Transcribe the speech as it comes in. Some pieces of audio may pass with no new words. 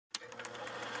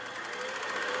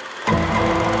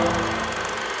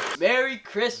Merry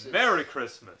Christmas. Merry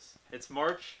Christmas. It's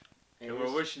March, and we're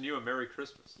is. wishing you a Merry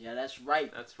Christmas. Yeah, that's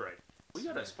right. That's right. We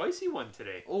got a spicy one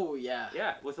today. Oh, yeah.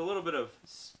 Yeah, with a little bit of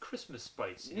Christmas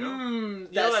spice, you know?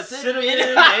 Mmm, that cinnamon,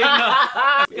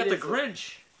 eggnog. We got the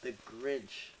Grinch. The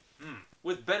Grinch.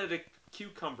 With Benedict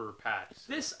cucumber patch.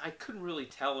 This, I couldn't really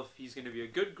tell if he's going to be a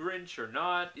good Grinch or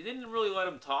not. He didn't really let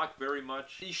him talk very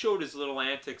much. He showed his little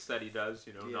antics that he does,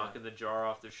 you know, knocking the jar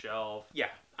off the shelf. Yeah,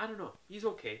 I don't know. He's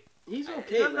okay. He's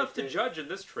okay. Not enough to judge in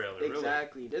this trailer,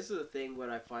 exactly. This is the thing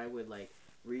what I find with, like,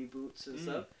 reboots and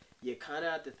stuff. You kind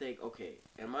of have to think, okay,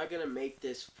 am I going to make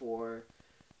this for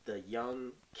the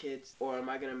young kids, or am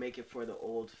I going to make it for the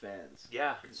old fans?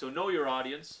 Yeah, so know your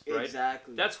audience, right?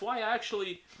 Exactly. That's why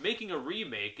actually making a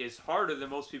remake is harder than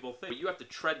most people think. But you have to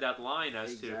tread that line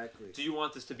as to, do you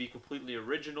want this to be completely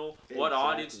original? What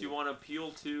audience do you want to appeal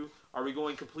to? Are we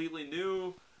going completely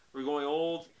new? Are we going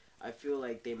old? I feel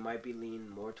like they might be leaning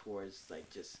more towards, like,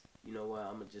 just, you know what,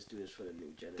 I'm going to just do this for the new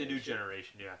generation. The new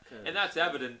generation, yeah. And that's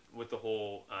evident with the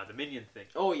whole, the Minion thing.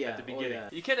 Oh, yeah. At the beginning. Oh, yeah.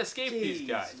 You can't escape these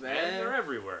guys, man. They're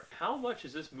everywhere. How much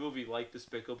is this movie like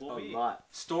Despicable Me? A lot.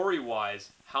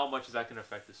 Story-wise, how much is that going to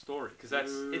affect the story? Because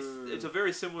that's it's a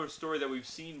very similar story that we've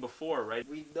seen before, right?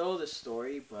 We know the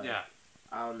story, but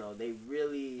I don't know. They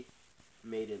really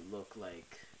made it look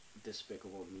like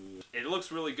Despicable Me. It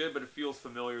looks really good, but it feels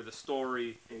familiar. The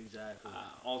story,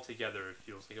 altogether, it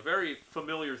feels like a very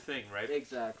familiar thing, right?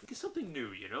 Exactly. It's something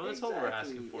new, you know. That's all we're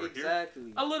asking for here.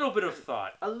 A little bit of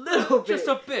thought. A little bit. Just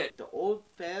a bit. The old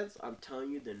fans, I'm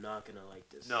telling you, they're not gonna like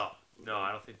this. No,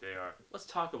 I don't think they are. Let's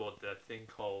talk about that thing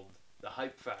called the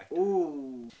hype factor.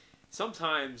 Ooh.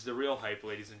 Sometimes the real hype,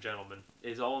 ladies and gentlemen,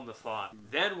 is all in the thought.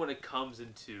 Then when it comes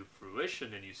into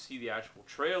fruition and you see the actual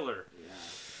trailer. Yeah.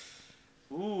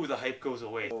 Ooh, the hype goes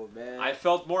away. Oh, man. I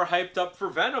felt more hyped up for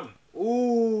Venom.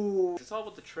 Ooh. It's all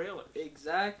about the trailers.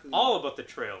 Exactly. All about the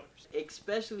trailers.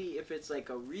 Especially if it's like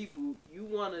a reboot, you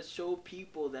want to show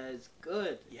people that it's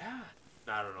good. Yeah.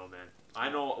 I don't know, man. I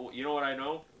know, you know what I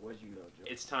know? What do you know, Joe?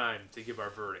 It's time to give our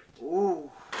verdict.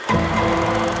 Ooh.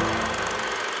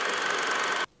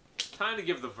 Time to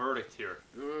give the verdict here.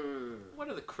 What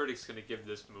are the critics going to give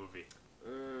this movie?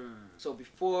 So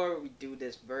before we do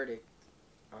this verdict,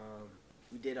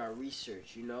 we did our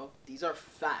research, you know? These are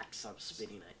facts I'm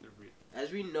spitting at you.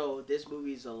 As we know, this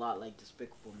movie is a lot like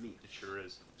Despicable Me. It sure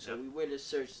is. So we went and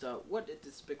searched up, what did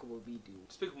Despicable Me do?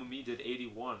 Despicable Me did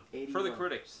 81. For the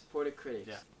critics. For the critics.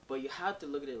 Yeah. But you have to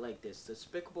look at it like this.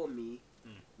 Despicable Me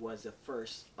was the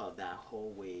first of that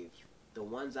whole wave. The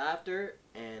ones after,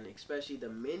 and especially the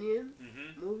Minion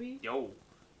movie. Yo.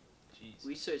 Jeez.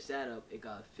 We searched that up. It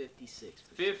got 56%.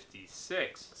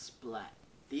 56. Splat.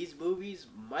 These movies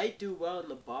might do well in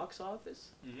the box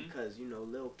office because, you know,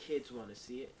 little kids want to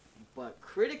see it. But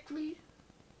critically,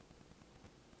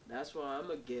 that's why I'm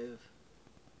going to give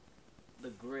the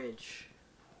Grinch.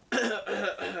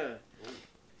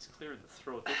 He's clearing the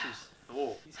throat. This is,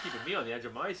 he's keeping me on the edge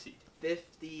of my seat.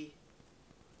 55.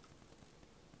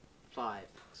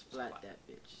 Splat that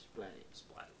bitch. Splat it.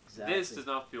 Splat it. Exactly. This does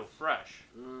not feel fresh.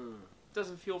 It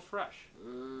doesn't feel fresh.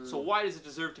 So why does it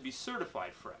deserve to be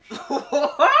certified fresh?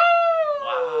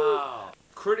 Wow.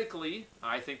 Critically,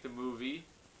 I think the movie,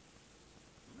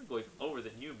 I'm going to go even lower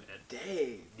than you, man.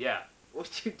 Dang. Yeah.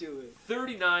 What you doing?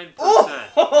 39%.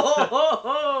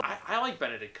 I like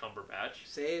Benedict Cumberbatch.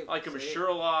 Same. I like him as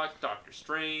Sherlock, Doctor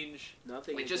Strange.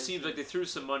 Nothing. It just seems like they threw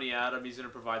some money at him. He's going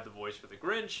to provide the voice for the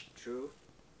Grinch. True.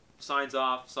 Signs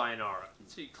off, sayonara.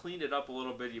 So you cleaned it up a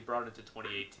little bit. You brought it to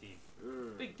 2018.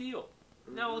 Big deal.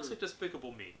 Now it looks like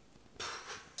Despicable Me.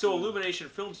 So Illumination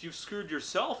Films, you've screwed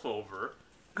yourself over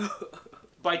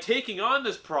by taking on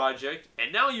this project,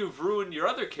 and now you've ruined your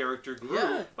other character,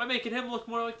 Gru, by making him look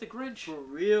more like the Grinch. For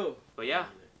real. But yeah,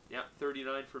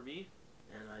 39 for me.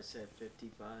 And I said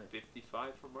 55.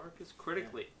 55 for Marcus,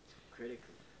 critically. Yeah.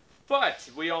 Critically. But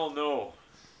we all know,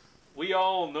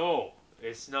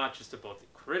 it's not just about the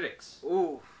critics.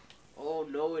 Ooh. Oh,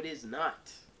 no, it is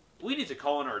not. We need to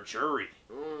call in our jury.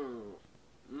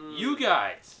 You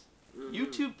guys,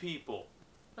 YouTube people,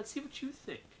 let's see what you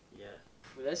think. Yeah.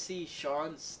 Let's see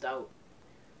Sean Stout.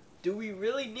 Do we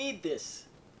really need this?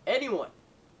 Anyone?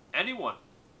 Anyone?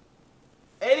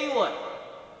 Anyone?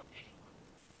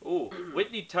 Oh,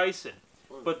 Whitney Tyson.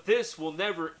 But this will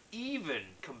never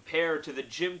even compare to the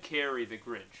Jim Carrey The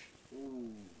Grinch.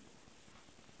 Ooh.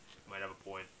 Might have a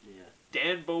point. Yeah.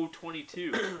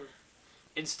 Danbo22.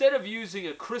 Instead of using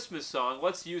a Christmas song,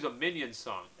 let's use a Minion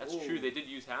song. That's true. They did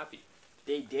use Happy.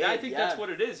 They did. Yeah, I think that's what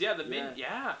it is. Yeah, the Minion.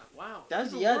 Yeah. Wow.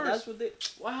 That's that's what they.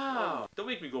 Wow. Don't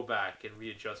make me go back and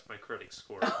readjust my critic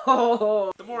score.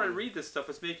 Oh. The more I read this stuff,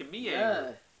 it's making me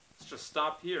angry. Let's just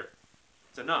stop here.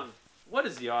 It's enough. What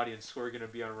is the audience score going to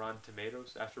be on Rotten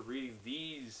Tomatoes after reading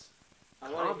these I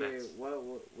want to hear, comments?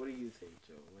 what do you think,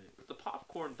 Joe? The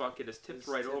popcorn bucket is tipped It's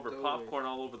right tipped over. over. Popcorn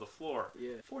all over the floor.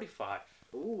 Yeah. 45.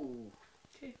 Ooh.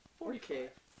 Okay, 45. Okay.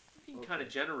 Being Okay. kind of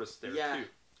generous there, Yeah. too.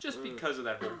 Just because of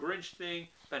that whole Grinch thing,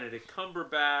 Benedict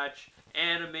Cumberbatch,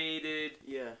 animated,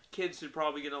 Yeah. kids are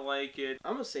probably going to like it.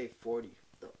 I'm going to say 40.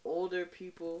 The older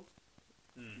people,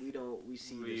 we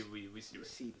see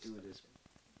through this,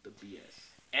 the BS.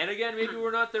 And again, maybe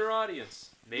we're not their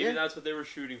audience. Maybe that's what they were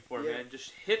shooting for, Yeah. man.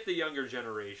 Just hit the younger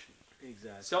generation.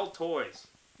 Exactly. Sell toys.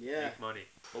 Yeah. Make money.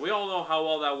 But we all know how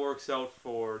well that works out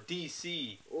for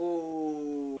DC.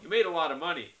 Oh. You made a lot of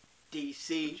money.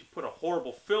 DC. But you put a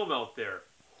horrible film out there.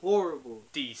 Horrible.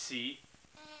 DC.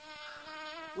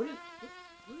 What is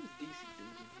DC doing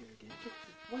in here again?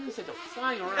 Why is it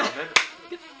flying around, man?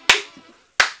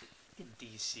 Get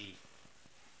DC.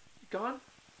 You gone?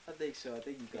 I think so. I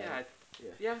think you got it.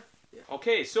 Yeah. Yeah.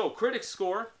 Okay, so critic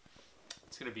score.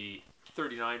 It's going to be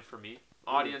 39 for me.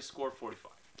 Audience score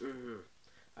 45. Mm-hmm.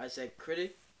 I said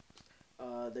critic.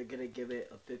 They're gonna give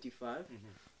it a 55,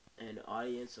 and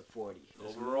audience a 40.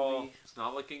 Overall, it's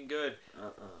not looking good. Uh-uh.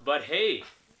 But hey,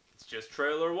 it's just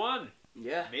trailer 1.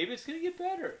 Yeah. Maybe it's gonna get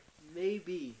better.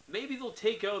 Maybe. Maybe they'll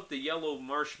take out the yellow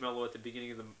marshmallow at the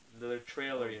beginning of the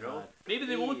trailer. You know. God. Maybe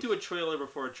they won't do a trailer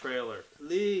before a trailer.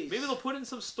 Please. Maybe they'll put in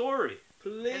some story.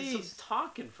 Please. And some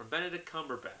talking from Benedict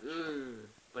Cumberbatch.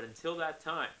 But until that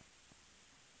time,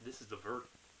 this is the verdict.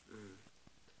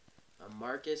 I'm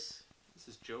Marcus. This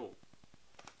is Joe.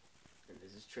 And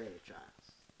this is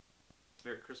Trailertrials.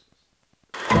 Merry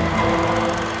Christmas.